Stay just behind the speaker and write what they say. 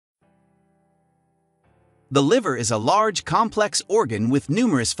The liver is a large, complex organ with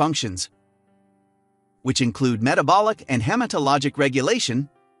numerous functions, which include metabolic and hematologic regulation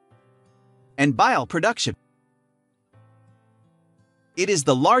and bile production. It is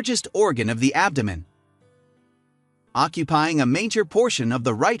the largest organ of the abdomen, occupying a major portion of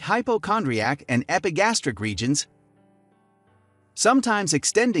the right hypochondriac and epigastric regions, sometimes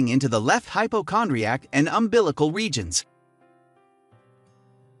extending into the left hypochondriac and umbilical regions.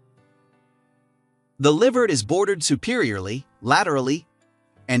 The liver is bordered superiorly, laterally,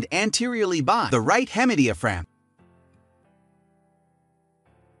 and anteriorly by the right hemidiaphragm.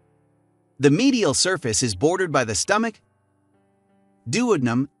 The medial surface is bordered by the stomach,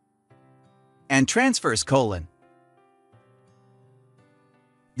 duodenum, and transverse colon.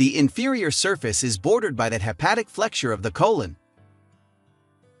 The inferior surface is bordered by the hepatic flexure of the colon,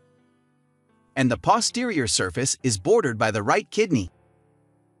 and the posterior surface is bordered by the right kidney.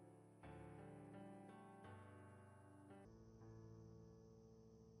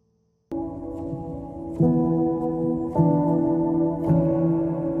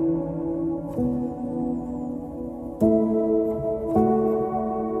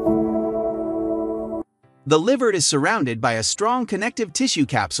 The liver is surrounded by a strong connective tissue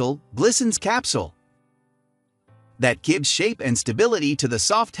capsule, Glisson's capsule, that gives shape and stability to the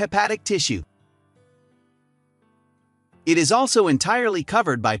soft hepatic tissue. It is also entirely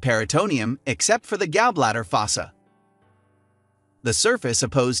covered by peritoneum except for the gallbladder fossa, the surface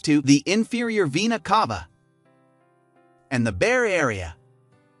opposed to the inferior vena cava, and the bare area,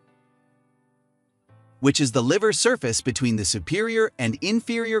 which is the liver surface between the superior and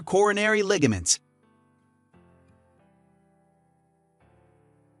inferior coronary ligaments.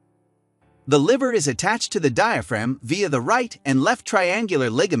 The liver is attached to the diaphragm via the right and left triangular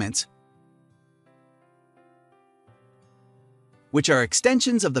ligaments, which are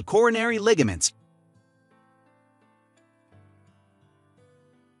extensions of the coronary ligaments.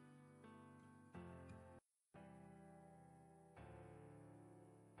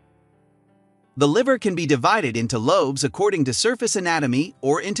 The liver can be divided into lobes according to surface anatomy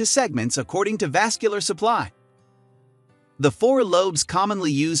or into segments according to vascular supply. The 4 lobes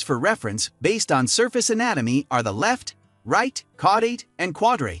commonly used for reference based on surface anatomy are the left, right, caudate, and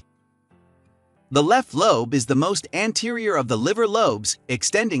quadrate. The left lobe is the most anterior of the liver lobes,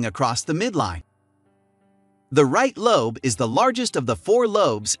 extending across the midline. The right lobe is the largest of the 4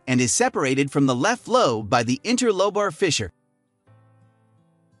 lobes and is separated from the left lobe by the interlobar fissure.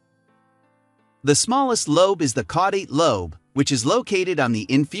 The smallest lobe is the caudate lobe, which is located on the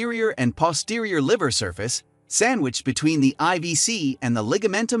inferior and posterior liver surface, sandwiched between the IVC and the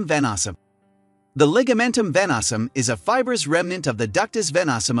ligamentum venosum. The ligamentum venosum is a fibrous remnant of the ductus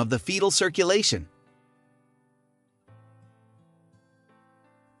venosum of the fetal circulation.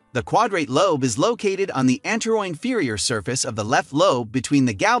 The quadrate lobe is located on the anteroinferior surface of the left lobe between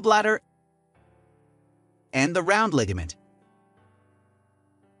the gallbladder and the round ligament.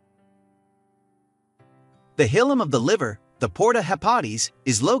 The hilum of the liver, the porta hepatis,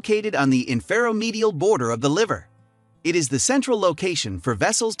 is located on the inferomedial border of the liver. It is the central location for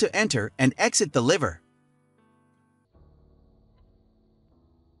vessels to enter and exit the liver.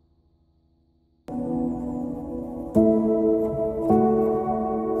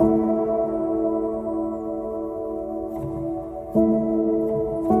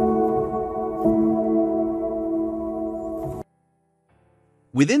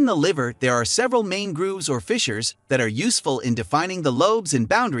 Within the liver, there are several main grooves or fissures that are useful in defining the lobes and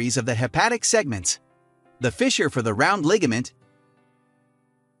boundaries of the hepatic segments. The fissure for the round ligament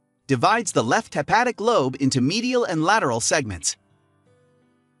divides the left hepatic lobe into medial and lateral segments.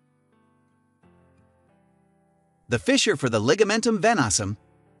 The fissure for the ligamentum venosum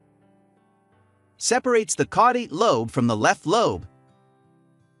separates the caudate lobe from the left lobe,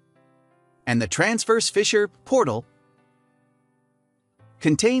 and the transverse fissure, portal,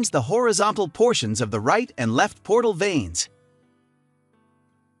 contains the horizontal portions of the right and left portal veins.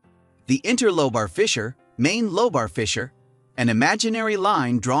 The interlobar fissure, main lobar fissure, an imaginary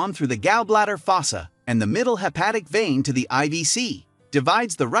line drawn through the gallbladder fossa and the middle hepatic vein to the IVC,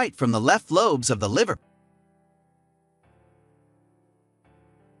 divides the right from the left lobes of the liver.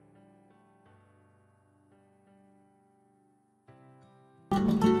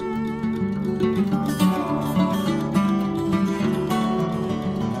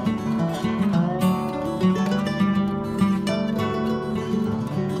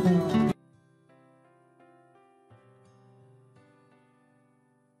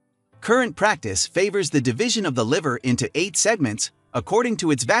 Current practice favors the division of the liver into 8 segments according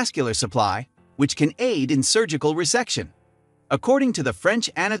to its vascular supply, which can aid in surgical resection. According to the French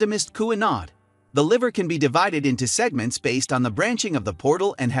anatomist Couinaud, The liver can be divided into segments based on the branching of the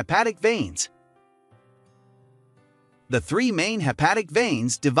portal and hepatic veins. The three main hepatic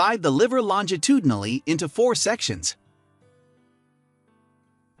veins divide the liver longitudinally into 4 sections.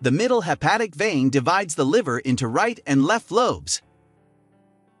 The middle hepatic vein divides the liver into right and left lobes.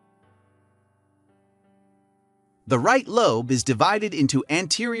 The right lobe is divided into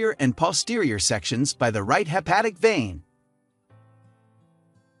anterior and posterior sections by the right hepatic vein,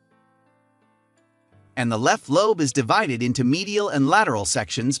 and the left lobe is divided into medial and lateral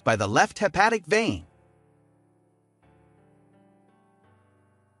sections by the left hepatic vein.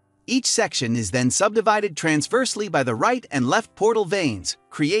 Each section is then subdivided transversely by the right and left portal veins,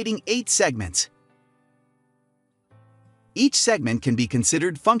 creating 8 segments. Each segment can be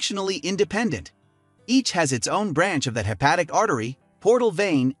considered functionally independent. Each has its own branch of the hepatic artery, portal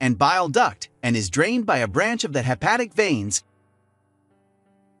vein, and bile duct, and is drained by a branch of the hepatic veins,